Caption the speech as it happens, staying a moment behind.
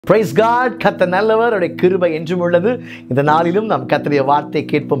Price God. கர்த்தர் நல்லவர், அவருடைய கிருபை என்றும் உள்ளது. இந்த நாளிலும் நாம் கர்த்தருடைய வார்த்தை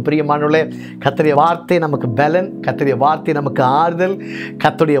கேட்போம். பிரியமானவர்களே, கர்த்தருடைய வார்த்தை நமக்கு பலன், கர்த்தருடைய வார்த்தை நமக்கு ஆறுதல்,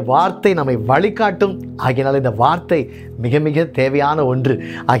 கர்த்தருடைய வார்த்தை நம்மை வழிகாட்டும். ஆகினாலே இந்த வார்த்தை மிக மிக தேவையான ஒன்று.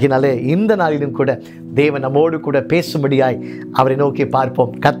 ஆகினாலே இந்த நாளிலும் கூட தேவன் நம்மோடு கூட பேசும்படியாய் அவரை நோக்கி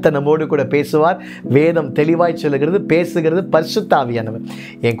பார்ப்போம். கர்த்தர் நம்மோடு கூட பேசுவார். வேதம் தெளிவாய் சொல்லுகிறது, பேசுகிறது பரிசுத்த ஆவியானவர்.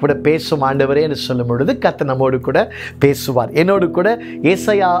 என் கூட பேசும் ஆண்டவரே என்று சொல்லும் பொழுது கர்த்தர் நம்மோடு கூட பேசுவார். என்னோடு கூட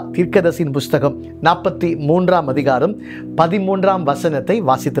ஏசாயா தீர்க்கதரிசியின் புஸ்தகம் 43 அதிகாரம் 13 வசனத்தை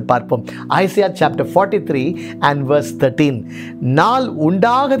வாசித்து பார்ப்போம். Isaiah chapter 43 and verse 13. நாள்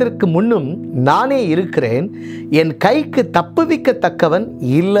உண்டாவதற்கு முன்னும் நானே இருக்கிறேன், என் கைக்கு தப்புவிக்கத்தக்கவன்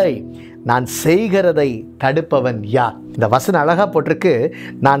இல்லை, நான் செய்கிறதை தடுப்பவன் யார்? இந்த வசனம் அழகா போட்டிருக்கு.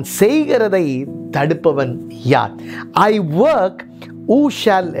 நான் செய்கிறதை தடுப்பவன் யார்? I work, who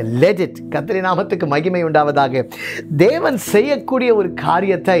shall let it? கர்த்தருடைய நாமத்துக்கு மகிமை உண்டாவதாக. தேவன் செய்யக்கூடிய ஒரு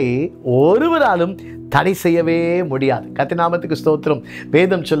காரியத்தை ஒருவராலும் தடை செய்யவே முடியாது. கர்த்தருடைய நாமத்துக்கு ஸ்தோத்திரம்.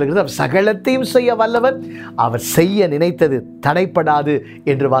 வேதம் சொல்லுகிறது, அவர் சகலத்தையும் செய்ய வல்லவர், அவர் செய்ய நினைத்தது தடைப்படாது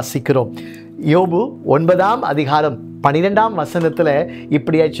என்று வாசிக்கிறோம். யோபு 9 அதிகாரம் 12 வசனத்துல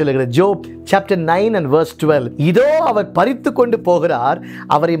இப்படியாய் சொல்லுகிறது. ஜோப் சாப்டர் 9 and verse 12. இதோ அவர் பறித்து கொண்டு போகிறார்,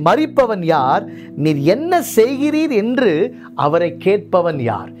 அவரை மறிப்பவன் யார்? நீர் என்ன செய்கிறீர் என்று அவரை கேட்பவன்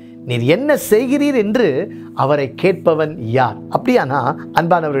யார்? நீர் என்ன செய்கிறீர் என்று அவரை கேட்பவன் யார்? அப்படியானா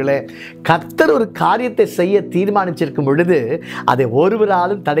அன்பானவர்களே, கர்த்தர் ஒரு காரியத்தை செய்ய தீர்மானிச்சிருக்கும் பொழுது அதை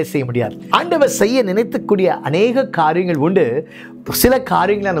ஒருவராலும் தடை செய்ய முடியாது. ஆண்டவர் செய்ய நினைத்துக்கூடிய அநேக காரியங்கள் உண்டு. சில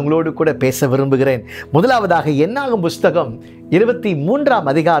காரியங்களை நான் உங்களோடு கூட பேச விரும்புகிறேன். முதலாவதாக என்னாகும் புஸ்தகம் 23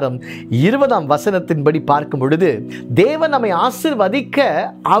 அதிகாரம் 20 வசனத்தின்படி பார்க்கும் பொழுது, தேவன் நம்மை ஆசீர்வதிக்க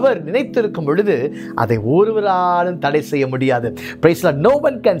அவர் நினைத்திருக்கும் பொழுது அதை ஒருவராலும் தடை செய்ய முடியாது. Praise the Lord. No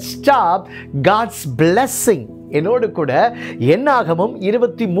one can stop God's blessing. என்னோடு கூட என்னாகமும்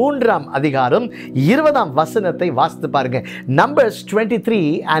 23 அதிகாரம் 20 வசனத்தை வாசித்து பாருங்க. Numbers 23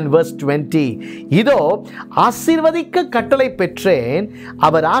 and verse 20. இதோ ஆசீர்வதிக்க கட்டளை பெற்றேன்,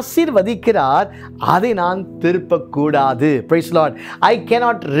 அவர் ஆசீர்வதிக்கிறார், அதை நான் திருப்பக்கூடாது. Praise Lord. I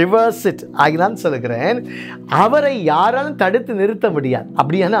cannot reverse it. நான் சொல்லுகிறேன், அவரை யாராலும் தடுத்து நிறுத்த முடியாது.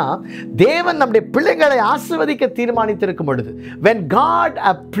 அப்படியானா தேவன் நம்முடைய பிள்ளைகளை ஆசீர்வதிக்க தீர்மானித்திருக்கும் பொழுது, when God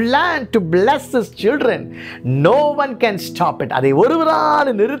a plan to bless his children, no one can stop it. அதை ஒருவரால்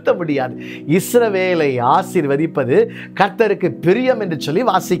நிறுத்த முடியாது. இஸ்ரவேலை ஆசீர்வதிப்பது கர்த்தருக்கு பிரியம் என்று சொல்லி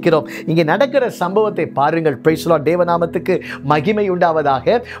வாசிக்கிறோம். இங்கே நடக்கிற சம்பவத்தை பாருங்கள். Praise the Lord. தேவநாமத்துக்கு மகிமை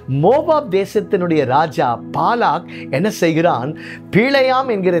உண்டாவதாக. மோவாப் தேசத்தினுடைய ராஜா பாலாக் என்ன செய்கிறான்?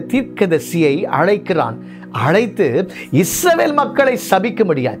 பிலேயாம் என்கிற தீர்க்கதரிசியை அழைக்கிறான். அழைத்து இஸ்ரவேல் மக்களை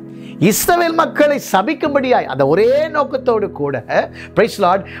சபிக்கும்படியாய், இஸ்ரவேல் மக்களை சபிக்கும்படியாய், அந்த ஒரே நோக்கத்தோடு கூட பிரைஸ் தி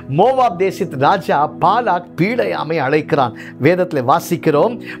லார்ட், மோவாப் தேசத்து ராஜா பாலாக் பிலேயாமை அழைக்கிறான். வேதத்தில்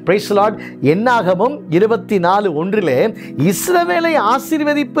வாசிக்கிறோம். Praise the Lord. என்னாகமும் 24:1 இஸ்ரவேலை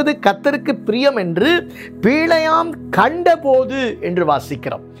ஆசீர்வதிப்பது கர்த்தருக்கு பிரியம் என்று பிலேயாம் கண்டபோது என்று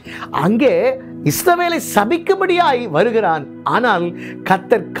வாசிக்கிறோம். அங்கே இஸ்ரவேலை சபிக்கும்படியாய் வருகிறான். ஆனால்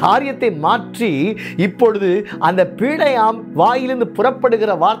கர்த்தர் காரியத்தை மாற்றி இப்பொழுது அந்த பிலேயாம் வாயிலிருந்து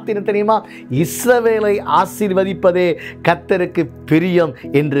புறப்படுகிற வார்த்தை தெரியுமா? இஸ்ரவேலை ஆசீர்வதிப்பதே கர்த்தருக்கு பிரியம்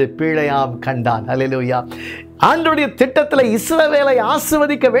என்று பிலேயாம் கண்டான். அல்லேலூயா. ஆண்டவருடைய திட்டத்தில் இஸ்ரவேலை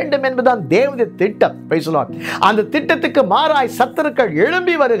ஆசீர்வதிக்க வேண்டும் என்பதுதான் தேவனுடைய திட்டம். Praise the Lord. அந்த திட்டத்துக்கு மாறாய் சத்துருக்கள்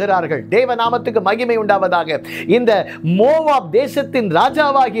எழும்பி வருகிறார்கள். தேவ நாமத்துக்கு மகிமை உண்டாவதாக. இந்த மோவாப் தேசத்தின்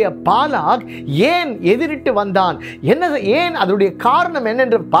ராஜாவாகிய பாலாக் ஏன் எதிரிட்டு வந்தான்? ஏன் அதனுடைய காரணம்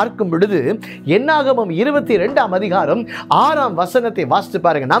என்னென்று பார்க்கும் பொழுது என்னாகமம் 22 அதிகாரம் 6 வசனத்தை வாசித்து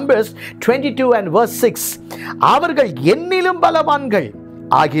பாருங்க. Numbers 22 and verse 6. அவர்கள் என்னிலும் பலவான்கள்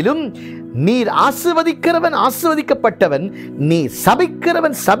ஆகிலும் நீர் ஆசீர்வதிக்கிறவன் ஆசீர்வதிக்கப்பட்டவன், நீ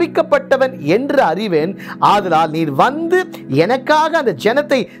சபிக்கிறவன் சபிக்கப்பட்டவன் என்று அறிவேன். ஆதலால் நீர் வந்து எனக்காக அந்த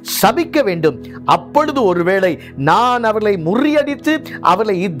ஜனத்தை சபிக்க வேண்டும். அப்பொழுது ஒருவேளை நான் அவர்களை முறியடித்து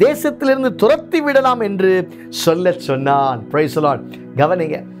அவர்களை இத்தேசத்திலிருந்து துரத்தி விடலாம் என்று சொல்ல சொன்னான். Praise the Lord.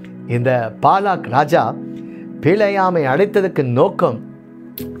 கவனிங்க, இந்த பாலாக் ராஜா பிலேயாமை அழைத்ததற்கு நோக்கம்,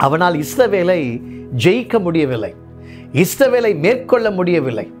 அவனால் இஸ்ரவேலை ஜெயிக்க முடியவில்லை, இஸ்ரவேலை மேற்கொள்ள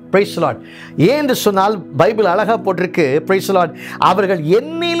முடியவில்லை. Praise the Lord. ஏன்னு சொன்னால் பைபிள் அழகா போட்டிருக்கு. Praise the Lord. அவர்கள்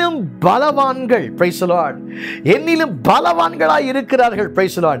என்னிலும் பலவான்கள். Praise the Lord. என்னிலும் பலவான்களாய் இருக்கிறார்கள்.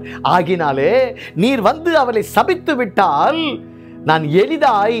 Praise the Lord. ஆகினாலே நீர் வந்து அவளை சபித்து விட்டால் நான்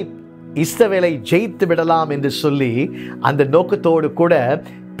எளிதாய் இஸ்ரவேலை ஜெயித்து விடலாம் என்று சொல்லி அந்த நோக்கத்தோடு கூட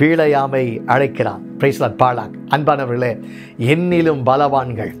பிலேயாமை அழைக்கிறான். Praise the Lord. பாலாக். அன்பானவர்களே, என்னிலும்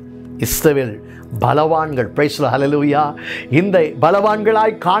பலவான்கள், இஸ்ரவேல் பலவான்கள். Praise the Lord. ஹல்லேலூயா. இந்த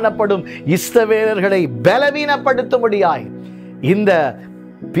பலவான்களாய் காணப்படும் இஸ்ரவேலர்களை பலவீனப்படுத்தும்படியாய் இந்த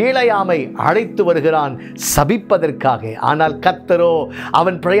பிலேயாமை அழைத்து வருகிறான் சபிப்பதற்காக. ஆனால் கர்த்தரோ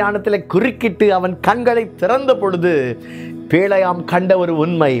அவன் பிரயாணத்தில் குறுக்கிட்டு அவன் கண்களை திறந்த பொழுது பிலேயாம் கண்ட ஒரு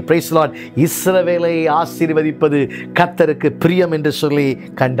உண்மை, பிரைஸ் தி லார்ட், இஸ்ரவேலை ஆசீர்வதிப்பது கர்த்தருக்கு பிரியம் என்று சொல்லி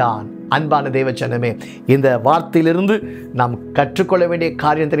கண்டான். அன்பான தேவஜனமே, இந்த வார்த்தையிலிருந்து நாம் கற்றுக்கொள்ள வேண்டிய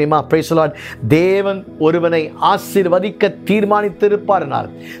காரியம் தெரியுமா? பிரைஸ் தி லார்ட், தேவன் ஒருவனை ஆசீர்வதிக்க தீர்மானித்திருப்பார்னால்,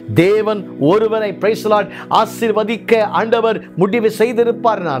 தேவன் ஒருவனை பிரைஸ் தி லார்ட் ஆசீர்வதிக்க ஆண்டவர் முடிவு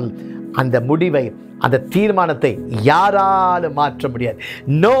செய்திருப்பார்னால், அந்த முடிவை, அந்த தீர்மானத்தை யாராலும் மாற்ற முடியாது.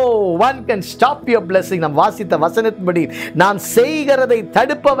 No one can stop your blessing. நாம் வாசித்த வசனத்தின்படி, நான் செய்கிறதை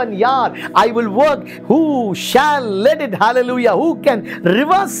தடுப்பவன் யார்? I will work. Who shall let it? Hallelujah. Who can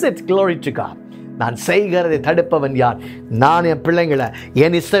reverse it? Glory to God. நான் செய்கிறதை தடுப்பவன் யார்? நான் என் பிள்ளைங்களை,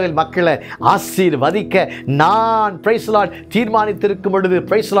 என் இஸ்ரவேல் மக்களை ஆசீர்வதிக்க நான் பிரைஸ் தி லார்ட் தீர்மானித்திருக்கும் பொழுது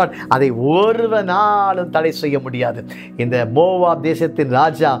பிரைஸ் தி லார்ட் அதை ஒருவனாலும் தடை செய்ய முடியாது. இந்த மோவாப் தேசத்தின்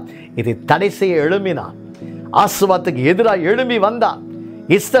ராஜா இதை தடை செய்ய எழும்பினான். ஆசீர்வாதத்துக்கு எதிராக எழும்பி வந்தான்.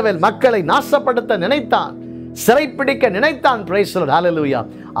 இஸ்ரவேல் மக்களை நாசப்படுத்த நினைத்தான், சிறைப்பிடிக்க நினைத்தான். பிரைஸ் தி லார்ட், ஹல்லேலூயா.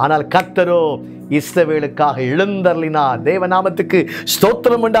 ஆனால் கர்த்தரோ இஸ்ரவேலுக்காக எழுந்தருளினார். தேவநாமத்துக்கு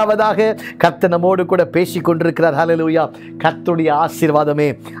ஸ்தோத்திரம் உண்டாவதாக. கர்த்தர் நம்மோடு கூட பேசிக் கொண்டிருக்கிறார். ஹல்லேலூயா. கர்த்தருடைய ஆசீர்வாதமே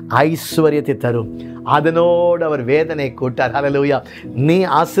ஐஸ்வர்யத்தை தரும், அதனோடு அவர் வேதனை கூட்டார். ஹல்லேலூயா. நீ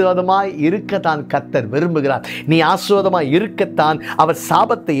ஆசீர்வாதமாய் இருக்கத்தான் கர்த்தர் விரும்புகிறார். நீ ஆசீர்வாதமாய் இருக்கத்தான் அவர்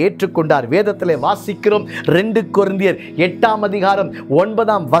சாபத்தை ஏற்றுக்கொண்டார். வேதத்திலே வாசிக்கிறோம், 2 கொரிந்தியர் 8ஆம் அதிகாரம்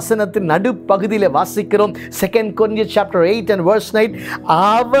 9ஆம் வசனத்தின் நடுப்பகுதியிலே வாசிக்கிறோம். 2 Corinthians chapter 8 and verse 9,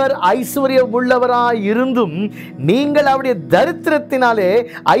 அவர் ஐஸ்வர்யம் உள்ளவராய் இருந்தும் நீங்கள் அவருடைய தரித்திரத்தினாலே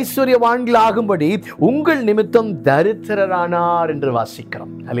ஐஸ்வர்யவான்கள் ஆகும்படி உங்கள் நிமித்தம் தரித்திரரானார் என்று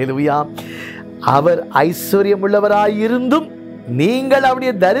வாசிக்கிறோம். ஹல்லேலூயா. அவர் ஐஸ்வர்யம் உள்ளவராயிருந்தும் நீங்கள்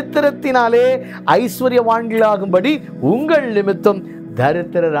அவருடைய தரித்திரத்தினாலே ஐஸ்வர்யவான்களாகும்படி உங்கள் நிமித்தம்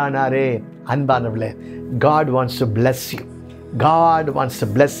தரித்திரரானாரே. அன்பானவர்களே, God wants to bless you. God wants to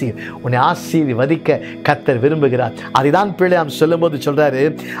bless you. உன்னை ஆசீர்வதிக்க கர்த்தர் விரும்புகிறார். அதுதான் பிலேயாம் சொல்லும்போது சொல்றாரு,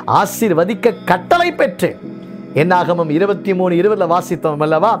 ஆசீர்வதிக்க கட்டளை பெற்றேன். என்னாகமம் 23:20 வாசித்தோம்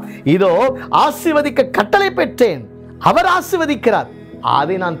அல்லவா? இதோ ஆசீர்வதிக்க கட்டளை பெற்றேன், அவர் ஆசீர்வதிக்கிறார்,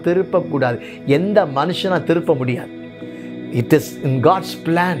 அதை நான் திருப்பக்கூடாது. எந்த மனுஷனா திருப்ப முடியாது. It is in God's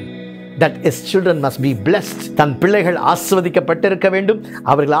plan that his children must be blessed. தன் பிள்ளைகள் ஆசீர்வதிக்கப்பட்டிருக்க வேண்டும்,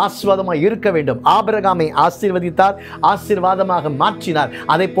 அவர்கள் ஆசீர்வாதமாக இருக்க வேண்டும். ஆபிரகாமை ஆசீர்வதித்தார், ஆசீர்வாதமாக மாற்றினார்.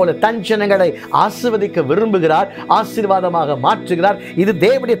 அதை போல தன் ஜனங்களை ஆசீர்வதிக்க விரும்புகிறார், ஆசீர்வாதமாக மாற்றுகிறார். இது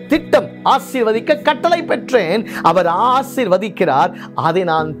தேவனுடைய திட்டம். ஆசீர்வதிக்க கட்டளை பெற்றேன், அவர் ஆசீர்வதிக்கிறார், அதை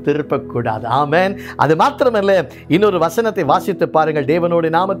நான் திருப்பக்கூடாது. ஆமென். அது மாத்திரமல்ல, இன்னொரு வசனத்தை வாசித்து பாருங்கள்.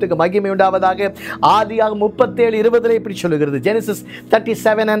 தேவனோட நாமத்துக்கு மகிமை உண்டாவதாக. ஆதியாகமம் 37:20 இப்படி சொல்லுகிறது. Genesis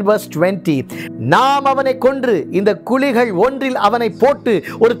 37 and verse 20, நாம் அவனை கொன்று இந்த குழிகள் ஒன்றில் அவனை போட்டு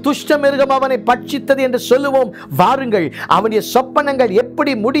ஒரு துஷ்ட மிருகம் அவனை பட்சித்தது என்று சொல்லுவோம், வாருங்கள் அவனுடைய சொப்பனங்கள்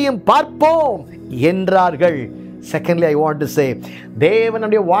எப்படி முடியும் பார்ப்போம் என்றார்கள். Secondly, I want to say,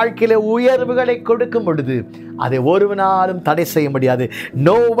 தேவனுடைய வாழ்க்கையில உயர்வுகளை கொடுக்கும் பொழுது அதை ஒருவனாலும் தடை செய்ய முடியாது.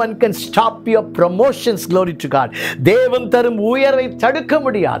 No one can stop your promotions. Glory to God. தேவன் தரும் உயர்வை தடுக்க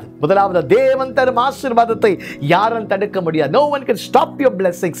முடியாது. முதலாவது, தேவன் தரும் ஆசீர்வாதத்தை யாரும் தடுக்க முடியாது. No one can stop your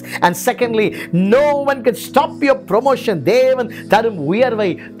blessings. And secondly, no one can stop your promotion. தேவன் தரும் உயர்வை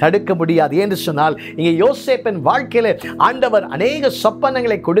தடுக்க முடியாது. என்று சொன்னால், இங்கே யோசேப்பின் வாழ்க்கையில ஆண்டவர் அநேக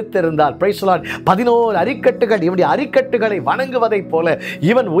சொப்பனங்களை கொடுத்திருந்தார். Praise the Lord. 11 அரிக்கட்டுகள், இவனுடைய அரிக்கட்டுகளை வணங்குவதை போல,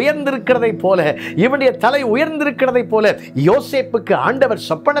 இவன் உயர்ந்திருக்கிறதை போல, இவனுடைய தலை உயர்ந்திருக்கிறதை போல யோசேப்புக்கு ஆண்டவர்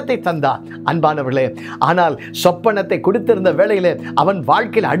சொப்பனத்தை தந்தார். அன்பானவர்களே, ஆனால் சொப்பனத்தை கொடுத்திருந்த வேளையிலே அவன்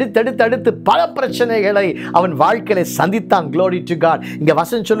வாழ்க்கையில் அடுத்தடுத்து பல பிரச்சனைகளை அவன் வாழ்க்கையில சந்தித்தான். Glory to God. இங்க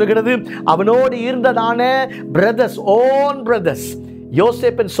வசனம் சொல்லுகிறது, அவனோடு இருந்ததான brothers, own brothers,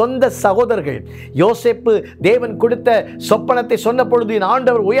 யோசேப்பின் சொந்த சகோதரர்கள், யோசேப்பு தேவன் கொடுத்த சொப்பனத்தை சொன்ன பொழுது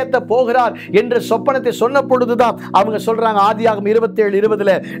ஆண்டவர் உயர்த்த போகிறார் என்று சொப்பனத்தை சொன்ன பொழுதுதான் அவங்க சொல்றாங்க. ஆதியாகமம்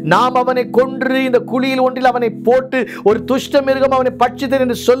 27:20, நாம் அவனை கொன்று இந்த குழியில் ஒன்றில் அவனை போட்டு ஒரு துஷ்ட மிருகம் அவனை பட்சித்தது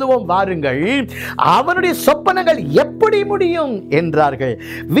என்று சொல்லுவோம், வாருங்கள் அவனுடைய சொப்பனங்கள் எப்படி முடியும் என்றார்கள்.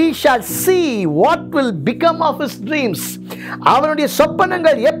 We shall see what will become of his dreams. அவனுடைய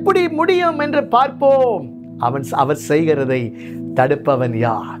சொப்பனங்கள் எப்படி முடியும் என்று பார்ப்போம். அவர் செய்கிறதை தடுப்பவன்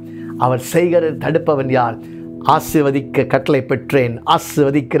யார்? அவர் செய்கிறது தடுப்பவன் யார்? ஆசீர்வதிக்க கட்டளை பெற்றேன்,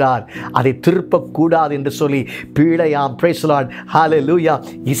 ஆசீர்வதிக்கிறார், அதை திருப்பக்கூடாது என்று சொல்லி பிலேயாம், பிரைஸ் தி லார்ட், ஹல்லேலூயா,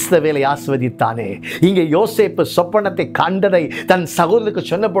 இஸ்ரவேலை ஆசீர்வதித்தானே. இங்கே யோசேப்பு சொப்பனத்தை கண்டதை தன் சகோதரருக்கு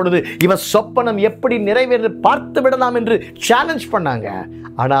சொன்ன பொழுது இவன் சொப்பனம் எப்படி நிறைவேற பார்த்து விடலாம் என்று சேலஞ்ச் பண்ணாங்க.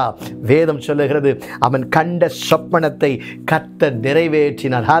 ஆனால் வேதம் சொல்லுகிறது, அவன் கண்ட சொப்பனத்தை கர்த்தர்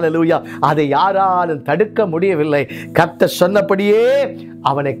நிறைவேற்றினார். ஹல்லேலூயா. அதை யாராலும் தடுக்க முடியவில்லை. கர்த்தர் சொன்னபடியே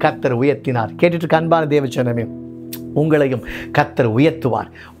அவனை கர்த்தர் உயர்த்தினார். கேட்டுட்டு அன்பான தேவஜனமே, உங்களையும் கர்த்தர் உயர்த்துவார்,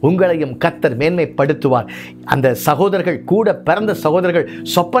 உங்களையும் கர்த்தர் மேன்மைப்படுத்துவார். அந்த சகோதரர்கள், கூட பிறந்த சகோதரர்கள்,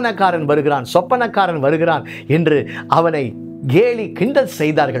 சொப்பனக்காரன் வருகிறான் என்று அவனை கேலி கிண்டல்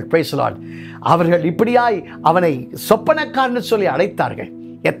செய்தார்கள். Praise the Lord. அவர்கள் இப்படியாய் அவனை சொப்பனக்காரன் சொல்லி அழைத்தார்கள்.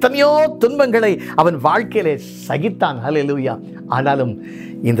 எத்தனையோ துன்பங்களை அவன் வாழ்க்கையிலே சகித்தான். ஹல்லேலூயா. ஆனாலும்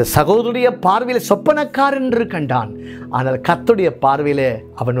இந்த சகோதரிய பார்வையில் சொப்பனக்காரன் என்று கண்டான். ஆனால் கர்த்தருடைய பார்வையிலே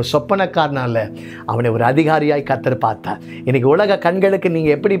அவன் ஒரு சொப்பனக்காரன் அல்ல, அவனை ஒரு அதிகாரியாய் கர்த்தர் பார்த்தார். இன்னைக்கு உலக கண்களுக்கு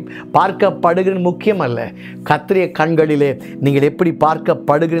நீங்கள் எப்படி பார்க்கப்படுகிறது முக்கியம் அல்ல, கர்த்தருடைய கண்களிலே நீங்கள் எப்படி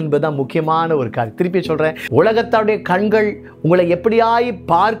பார்க்கப்படுகிறது என்பதுதான் முக்கியமான ஒரு காரியம். திருப்பி சொல்கிறேன், உலகத்தாருடைய கண்கள் உங்களை எப்படியாய்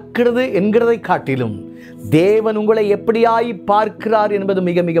பார்க்கிறது என்கிறதை காட்டிலும் தேவன் உங்களை எப்படியாய் பார்க்கிறார் என்பது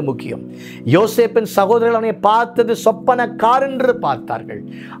மிக மிக முக்கியம். யோசேப்பின் சகோதரர்கள் அவனை பார்த்தது சொப்பனக்காரன் என்று பார்த்தார்கள்.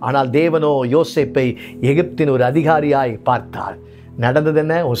 ஆனால் தேவனோ யோசேப்பை எகிப்தின் ஒரு அதிகாரியாய் பார்த்தார். நடந்தது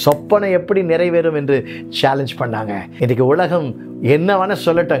என்ன? ஒரு சொப்பனை எப்படி நிறைவேறும் என்று சேலஞ்ச் பண்ணாங்க. இன்னைக்கு உலகம் என்ன வேணா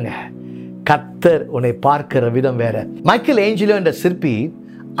சொல்லட்டங்க, கர்த்தர் உன்னை பார்க்கிற விதம் வேற. மைக்கேல் ஏஞ்சலோ என்ற சிற்பி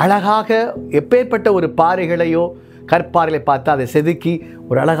அழகாக எப்பேற்பட்ட ஒரு பாறைகளையோ கற்பாறைகளை பார்த்து அதை செதுக்கி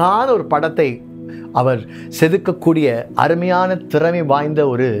ஒரு அழகான ஒரு படத்தை அவர் செதுக்கக்கூடிய அருமையான திறமை வாய்ந்த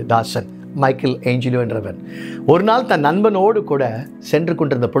ஒரு தாசன் மைக்கேல் ஏஞ்சலோ என்றவர். ஒரு நாள் தன் நண்பனோடு கூட சென்று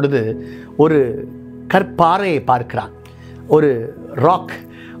கொண்டிருந்த பொழுது ஒரு கற்பாறையை பார்க்கிறான், ஒரு ராக்,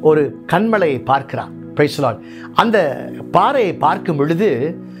 ஒரு கண்மலையை பார்க்கிறான். Praise the Lord. அந்த பாறையை பார்க்கும் பொழுது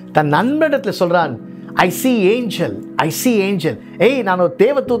தன் நண்பனிடத்தில் சொல்றான், ஐ see angel. ஏய், நான் ஒரு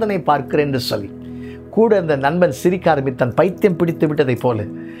தேவதூதனை பார்க்கிறேன் என்று சொல்லி. கூட அந்த நண்பன் சிரிக்க ஆரம்பித்தான். பைத்தியம் பிடித்து விட்டதை போல.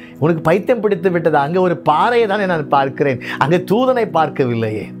 உனக்கு பைத்தியம் பிடித்து விட்டது? அங்கே ஒரு பாறையை தானே நான் பார்க்கிறேன், அங்கே தூதனை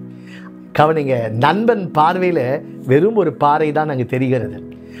பார்க்கவில்லையே. கவனிங்க, நண்பன் பார்வையில் வெறும் ஒரு பாறை தான் அங்கே தெரிகிறது.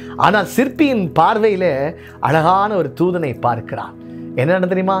 ஆனால் சிற்பியின் பார்வையில் அழகான ஒரு தூதனை பார்க்கிறான். என்ன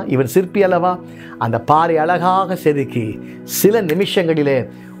தெரியுமா? இவன் சிற்பி அல்லவா? அந்த பாறை அழகாக செதுக்கி சில நிமிஷங்களிலே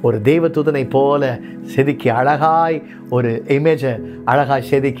ஒரு தெய்வதூதனை போல செதுக்கி அழகாய் ஒரு இமேஜை அழகாய்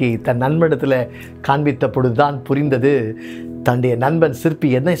செதுக்கி தன் நண்பனிடத்தில் காண்பித்த பொழுதுதான் புரிந்தது தன்னுடைய நண்பன் சிற்பி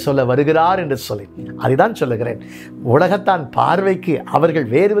என்ன சொல்ல வருகிறார் என்று சொல்லி. அதுதான் சொல்லுகிறேன், உலகத்தான் பார்வைக்கு அவர்கள்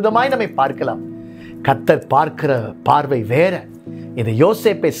வேறு விதமாய் நம்மை பார்க்கலாம், கர்த்தர் பார்க்கிற பார்வை வேற. இந்த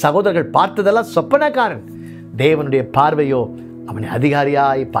யோசேப்பை சகோதரர்கள் பார்த்ததெல்லாம் சொப்பனக்காரன், தேவனுடைய பார்வையோ அவனை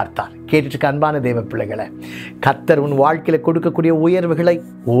அதிகாரியாய் பார்த்தார். கேட்டுட்டு அன்பான தேவ பிள்ளைகளை, கர்த்தர் உன் வாழ்க்கையில் கொடுக்கக்கூடிய உயர்வுகளை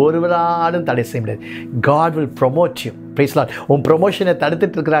ஒருவராலும் தடை செய்ய முடியாது. God will promote you. Praise Lord. உன் ப்ரொமோஷனை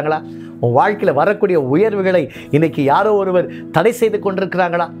தடுத்துட்டு இருக்கிறாங்களா? உன் வாழ்க்கையில் வரக்கூடிய உயர்வுகளை இன்னைக்கு யாரோ ஒருவர் தடை செய்து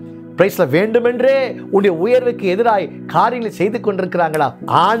கொண்டிருக்கிறாங்களா? பிரைஸ்ல வேண்டுமென்றே உன்னுடைய உயர்வுக்கு எதிராய் காரியங்களை செய்து கொண்டிருக்கிறாங்களா?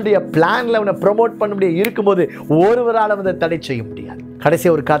 ஆண்டிய பிளான்ல அவனை ப்ரொமோட் பண்ண முடியாது இருக்கும்போது ஒருவரால் அவனை தடை செய்ய முடியாது. கடைசி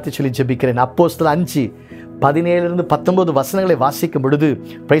ஒரு காத்து சொல்லி ஜெபிக்கிறேன். அப்போஸ்தலர் 5:17-19 வசனங்களை வாசிக்கும் பொழுது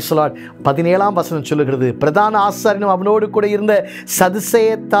பிரைஸ் தி லார்ட் 17ஆம் வசனம் சொல்லுகிறது, பிரதான ஆசாரியனும் அவனோடு கூட இருந்த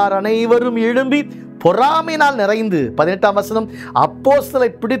சதுசேயத்தார் அனைவரும் எழும்பி பொறாமையினால் நிறைந்து 18ஆம் வசனம் அப்போஸ்தலரை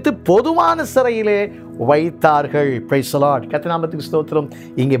பிடித்து பொதுவான சிறையிலே வைத்தார்கள். Praise the Lord. கர்த்தர் நாமத்துக்கு ஸ்தோத்திரம்.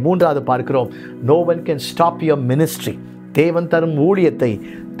 இங்கே மூன்றாவது பார்க்கிறோம், no one can stop your ministry. தேவன் தரும் ஊழியத்தை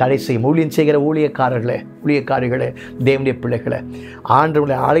தடை செய்யும். ஊழியம் செய்கிற ஊழியக்காரிகளே, தேவனுடைய பிள்ளைகளை,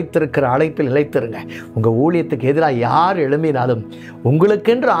 ஆண்டவர்களை அழைத்திருக்கிற அழைப்பில் நிலைத்திருங்க. உங்கள் ஊழியத்துக்கு எதிராக யார் எழும்பினாலும்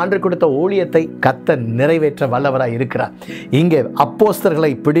உங்களுக்கென்று ஆண்டவர் கொடுத்த ஊழியத்தை கர்த்தர் நிறைவேற்ற வல்லவராய் இருக்கிறார். இங்கே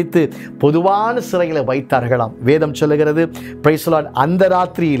அப்போஸ்தலர்களை பிடித்து பொதுவான சிறையில் வைத்தார்களாம். வேதம் சொல்லுகிறது, பிரைஸ் தி லார்ட், அந்த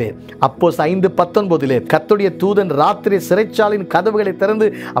ராத்திரியிலே அப்போஸ்தலர் 5:19 கர்த்தருடைய தூதன் ராத்திரி சிறைச்சாலையின் கதவுகளை திறந்து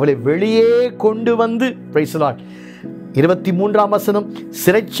அவளை வெளியே கொண்டு வந்து, பிரைஸ் தி லார்ட் 23ஆம் வசனம்,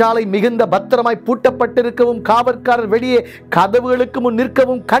 சிறைச்சாலை மிகுந்த பத்திரமாய் பூட்டப்பட்டிருக்கவும் காவற்காரர் வெளியே கதவுகளுக்கு முன்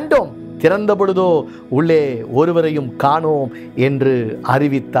நிற்கவும் கண்டோம். திறந்த பொழுதோ உள்ளே ஒருவரையும் காணோம் என்று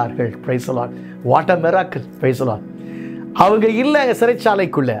அறிவித்தார்கள். Praise the Lord. What a miracle. Praise the Lord. அவங்க இல்லைங்க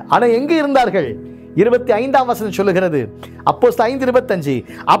சிறைச்சாலைக்குள்ள, ஆனால் எங்கே இருந்தார்கள்? 25ஆம் வசனம் சொல்லுகிறது, அப்போஸ்தலர் 5:25,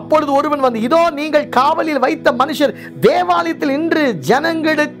 அப்பொழுது ஒருவன் வந்து, இதோ நீங்கள் காவலில் வைத்த மனுஷர் தேவாலயத்தில் இன்று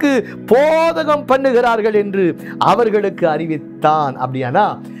ஜனங்களுக்கு போதகம் பண்ணுகிறார்கள் என்று அவர்களுக்கு அறிவித்தான். அப்படியானா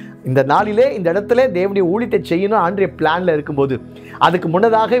இந்த நாளிலே இந்த இடத்துல தேவனுடைய ஊழியத்தை செய்யணும் ஆண்டிய பிளான்ல இருக்கும்போது அதுக்கு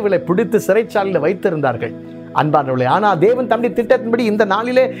முன்னதாக இவளை பிடித்து சிறைச்சாலையில் வைத்திருந்தார்கள். அன்பானவர்களே, ஆனால் தேவன் தம்முடைய திட்டத்தின்படி இந்த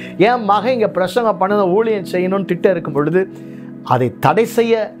நாளிலே என் மகன் இங்கே பிரசங்கம் பண்ணணும், ஊழியம் செய்யணும்னு திட்டம் இருக்கும் பொழுது அதை தடை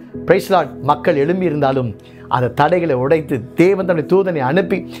செய்ய பிரைஸ் தி லார்ட் மக்கள் எழும்பி இருந்தாலும் அந்த தடைகளை உடைத்து தேவன் தம்முடைய தூதனை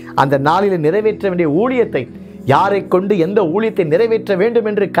அனுப்பி அந்த நாளில் நிறைவேற்ற வேண்டிய ஊழியத்தை யாரை கொண்டு எந்த ஊழியத்தை நிறைவேற்ற வேண்டும்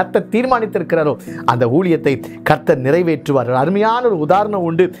என்று கர்த்தர் தீர்மானித்திருக்கிறாரோ அந்த ஊழியத்தை கர்த்தர் நிறைவேற்றுவார். அருமையான ஒரு உதாரணம்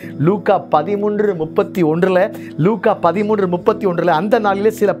உண்டு. லூக்கா 13:31 லூக்கா 13:31 அந்த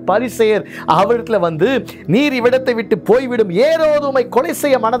நாளிலே சில பரிசேயர் அவரிடத்தில் வந்து, நீர் இவ்விடத்தை விட்டு போய்விடும், ஏரோது உம்மை கொலை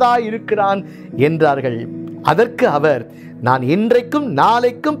செய்ய மனதாய் இருக்கிறான் என்றார்கள். அதற்கு அவர், நான் இன்றைக்கும்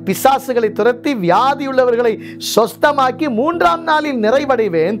நாளைக்கும் பிசாசுகளை துரத்தி வியாதியுள்ளவர்களை சொஸ்தமாக்கி 3ஆம் நாளில்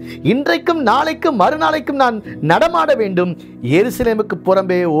நிறைவடைவேன். இன்றைக்கும் நாளைக்கும் மறுநாளைக்கும் நான் நடமாட வேண்டும். எருசலேமுக்கு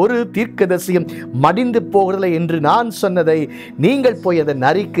புறம்பே ஒரு தீர்க்கதரிசியும் மடிந்து போகிறதில்லை என்று நான் சொன்னதை நீங்கள் போய் அந்த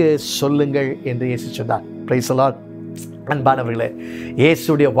நரிக்கு சொல்லுங்கள் என்று இயேசு சொன்னார். Praise the Lord. அன்பானவர்களே,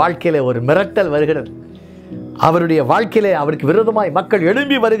 இயேசுடைய வாழ்க்கையில ஒரு மிரட்டல் வருகிறது. அவருடைய வாழ்க்கையிலே அவருக்கு விரோதமாய் மக்கள்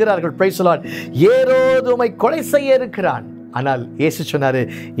எழும்பி வருகிறார்கள். Praise the Lord. ஏரோது உம்மை கொலை செய்ய இருக்கிறான். ஆனால் இயேசு சொன்னாரு,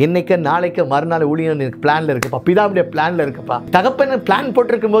 இன்னைக்கு நாளைக்கு மறுநாள் ஊழியம் எனக்கு பிளான்ல இருக்குப்பா, பிதாவுடைய பிளான்ல இருக்குப்பா. தகப்பன் பிளான்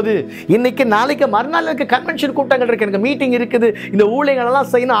போட்டிருக்கும் போது இன்னைக்கு நாளைக்கு மறுநாள் எனக்கு கன்வென்ஷன் கூட்டங்கள் இருக்கு, எனக்கு மீட்டிங் இருக்குது, இந்த ஊழியங்கள்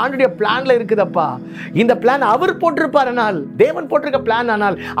எல்லாம் செய்யணும், ஆண்டுடைய பிளான்ல இருக்குதப்பா. இந்த பிளான் அவர் போட்டிருப்பார், ஆனால் தேவன் போட்டிருக்க பிளான்,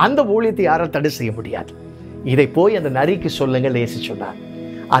 ஆனால் அந்த ஊழியத்தை யாரால் தடை செய்ய முடியாது. இதை போய் அந்த நரிக்கு சொல்லுங்கள் இயேசு சொன்னார்.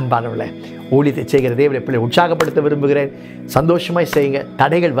 அன்பானவர்களே, ஊழியத்தை செய்கிற தேவனுடைய பிள்ளை உற்சாகப்படுத்த விரும்புகிறேன். சந்தோஷமாய் செய்யுங்க.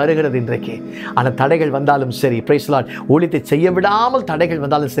 தடைகள் வருகிறது இன்றைக்கு. ஆனால் தடைகள் வந்தாலும் சரி, பிரைஸ் தி லார்ட், ஊழியத்தை செய்ய விடாமல் தடைகள்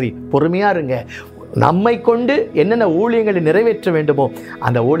வந்தாலும் சரி, பொறுமையாக இருங்க. நம்மை கொண்டு என்னென்ன ஊழியங்களை நிறைவேற்ற வேண்டுமோ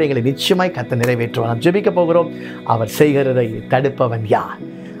அந்த ஊழியங்களை நிச்சயமாய் கர்த்தர் நிறைவேற்றுவார். நாம் ஜெபிக்க போகிறோம். அவர் செய்கிறதை தடுப்பவன் யார்?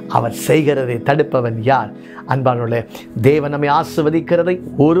 அவர் செய்கிறதை தடுப்பவன் யார்? அன்பானவர்களே, தேவன் நம்மை ஆசீர்வதிக்கிறதை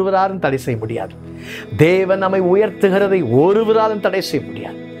ஒருவராலும் தடை செய்ய முடியாது. தேவன் நம்மை உயர்த்துகிறதை ஒருவராலும் தடை செய்ய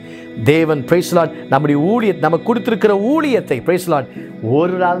முடியாது. தேவன் பிரைஸ் தி லார்ட் நம்முடைய ஊழியத்தை, நமக்கு கொடுத்திருக்கிற ஊழியத்தை பிரைஸ் தி லார்ட்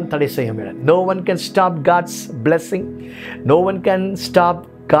ஒருவராலும் தடை செய்ய முடியாது. No one can stop God's blessing. No one can stop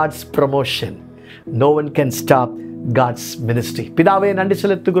God's promotion. No one can stop God's ministry. பிதாவே, நன்றி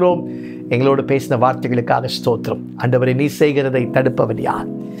செலுத்துகிறோம். எங்களோடு பேசின வார்த்தைகளுக்காக ஸ்தோத்திரம். ஆண்டவரே, நீ செய்கிறதை தடுப்பவன் யார்?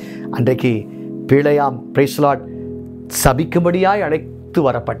 அன்றைக்கு பிழையாம் பிரைஸ் தி லார்ட் சபிக்கும்படியாய் அழைத்து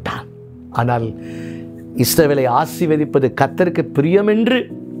வரப்பட்டான். ஆனால் இஸ்ரவேலை ஆசீர்வதிப்பது கர்த்தருக்கு பிரியமென்று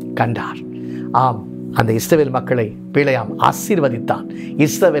கண்டார். ஆம், அந்த இஸ்ரவேல் மக்களை பிழையாம் ஆசீர்வதித்தான்.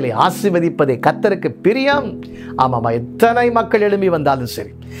 இஸ்ரவேலை ஆசீர்வதிப்பதை கர்த்தருக்கு பிரியம். ஆமாம், எத்தனை மக்கள் எழும்பி வந்தாலும்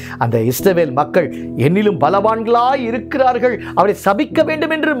சரி, அந்த இஸ்ரவேல் மக்கள் என்னிலும் பலவான்களாய் இருக்கிறார்கள், அவரை சபிக்க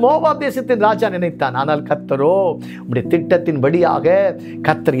வேண்டும் என்று மோவாப் தேசத்தின் ராஜா நினைத்தான். ஆனால் கர்த்தரோ உம்முடைய திட்டத்தின் படியாக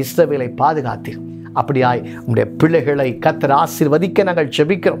கர்த்தர் இஸ்ரவேலை பாதுகாத்தீர். அப்படியாய் உம்முடைய பிள்ளைகளை கர்த்தர் ஆசீர்வதிக்க நாங்கள்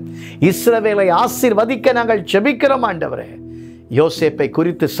ஜெபிக்கிறோம். இஸ்ரவேலை ஆசீர்வதிக்க நாங்கள் ஜெபிக்கிறோம். ஆண்டவரே, யோசேப்பை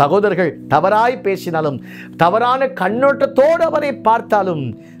குறித்து சகோதரர்கள் தவறாய் பேசினாலும், தவறான கண்ணோட்டத்தோடு அவரை பார்த்தாலும்,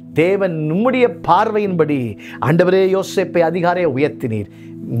 தேவன் நம்முடைய பார்வையின்படி ஆண்டவரே யோசேப்பை அதிகாரியை உயர்த்தினீர்.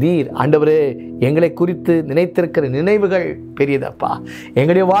 நீர் ஆண்டவரே எங்களை குறித்து நினைத்திருக்கிற நினைவுகள் பெரியதப்பா.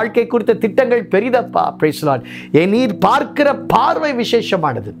 எங்களுடைய வாழ்க்கை குறித்த திட்டங்கள் பெரியதப்பா. Praise the Lord. நீர் பார்க்கிற பார்வை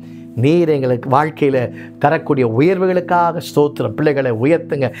விசேஷமானது. நீர் எங்களுக்கு வாழ்க்கையில் தரக்கூடிய உயர்வுகளுக்காக ஸ்தோத்திரம். பிள்ளைகளை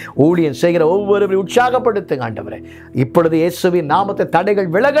உயர்த்துங்க. ஊழியம் செய்கிற ஒவ்வொருவரையும் உற்சாகப்படுத்துங்க ஆண்டவரே. இப்பொழுது இயேசுவின் நாமத்தை தடைகள்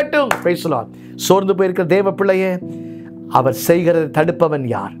விலகட்டும். Praise the Lord. சோர்ந்து போயிருக்கிற தேவ பிள்ளையே, அவர் செய்கிறதை தடுப்பவன்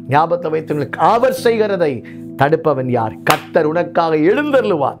யார்? ஞாபகத்தை வைத்துங்களுக்கு, அவர் செய்கிறதை தடுப்பவன் யார்? கர்த்தர் உனக்காக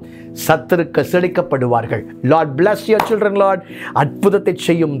எழுந்தருளுவார். சத்துருக்கள் செழிக்கப்படுவார்கள். Lord bless your children, Lord. அற்புதத்தை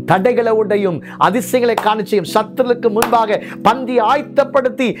செய்யும், தடைகளை உடையும், அதிசயங்களை காண செய்யும். சத்துருக்கு முன்பாக பந்தி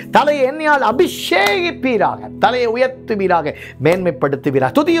ஆயத்தப்படுத்தி தலையை எண்ணெயால் அபிஷேகிப்பீராக, தலையை உயர்த்துவீராக,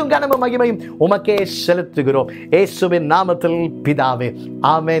 மேன்மைப்படுத்துவீராக. துதியும் கனமும் மகிமையும் உமக்கே செலுத்துகிறோம் இயேசுவின் நாமத்தில் பிதாவே.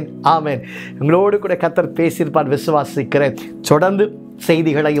 ஆமென், ஆமென். உங்களோடு கூட கர்த்தர் பேசியிருப்பார் விசுவாசிக்கிறேன். தொடர்ந்து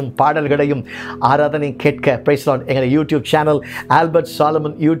செய்திகளையும் பாடல்களையும் ஆராதனை கேட்க பிரைஸ் தி லார்ட் எங்கள் YouTube channel Albert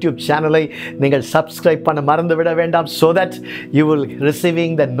Solomon YouTube சேனலை நீங்கள் சப்ஸ்கிரைப் பண்ண மறந்துவிட வேண்டாம். So that you will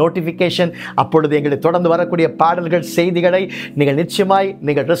receiving the notification. அப்பொழுது எங்களுக்கு தொடர்ந்து வரக்கூடிய பாடல்கள், செய்திகளை நீங்கள் நிச்சயமாய்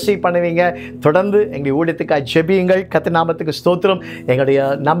நீங்கள் ரிசீவ் பண்ணுவீங்க. தொடர்ந்து எங்களுடைய ஊழியத்துக்காக ஜெபியுங்கள். கர்த்தர் நாமத்துக்கு ஸ்தோத்திரம். எங்களுடைய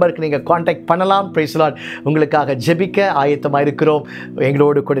நம்பருக்கு நீங்கள் காண்டாக்ட் பண்ணலாம். Praise the Lord. உங்களுக்காக ஜெபிக்க ஆயத்தமாக இருக்கிறோம்.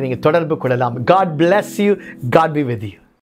 எங்களோடு கூட நீங்கள் தொடர்பு கொள்ளலாம். God bless you. God be with you.